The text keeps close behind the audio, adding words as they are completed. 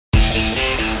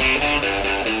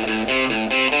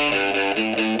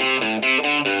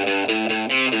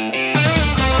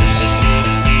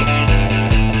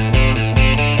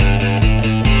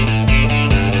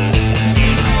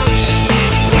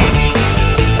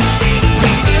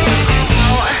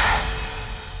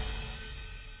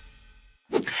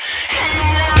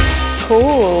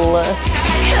cool.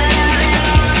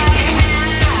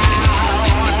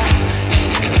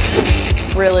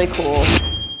 Really cool.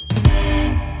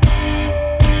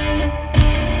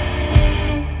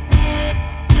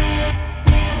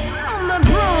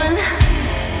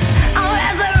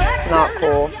 Not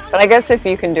cool, but I guess if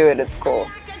you can do it, it's cool.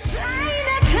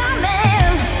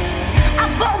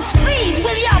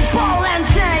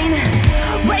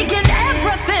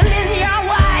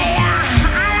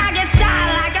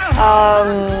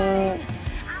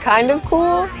 Kind of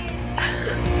cool.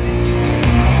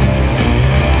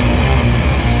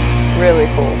 Really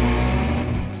cool.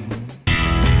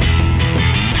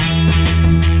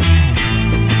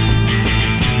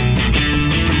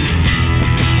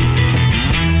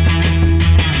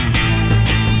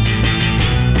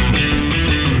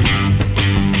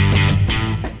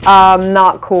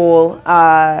 Not cool.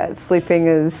 Sleeping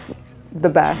is the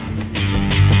best.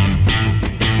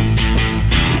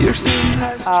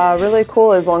 Really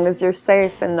cool as long as you're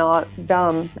safe and not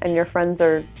dumb and your friends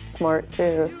are smart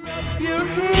too.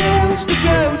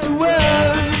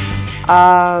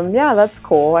 Yeah, that's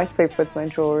cool. I sleep with my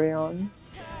jewelry on.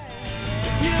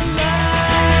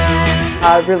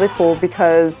 Really cool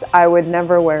because I would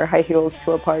never wear high heels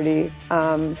to a party.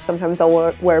 Sometimes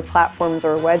I'll wear platforms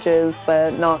or wedges,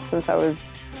 but not since I was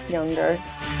younger.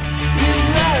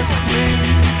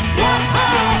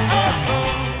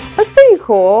 That's pretty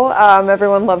cool.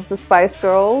 Everyone loves the Spice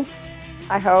Girls,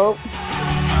 I hope.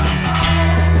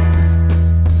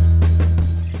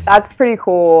 That's pretty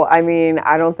cool. I mean,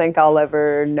 I don't think I'll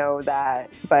ever know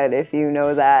that, but if you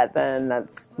know that, then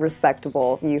that's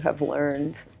respectable. You have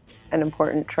learned an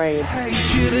important trade. You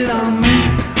cheated on me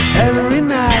every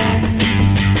night.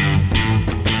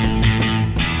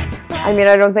 I mean,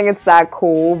 I don't think it's that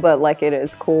cool, but like it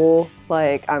is cool.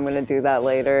 Like I'm gonna do that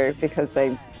later because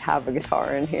I have a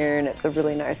guitar in here and it's a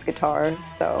really nice guitar,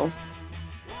 so.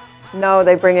 No,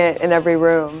 they bring it in every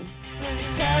room.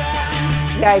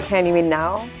 Yeah, I can. You mean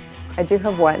now? I do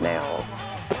have wet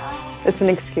nails. It's an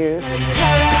excuse.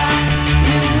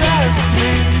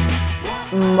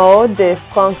 Mot de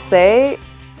français,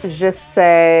 je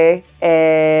sais,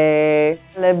 et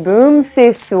le boom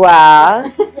ce soir,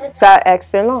 c'est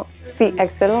excellent, si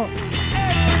excellent.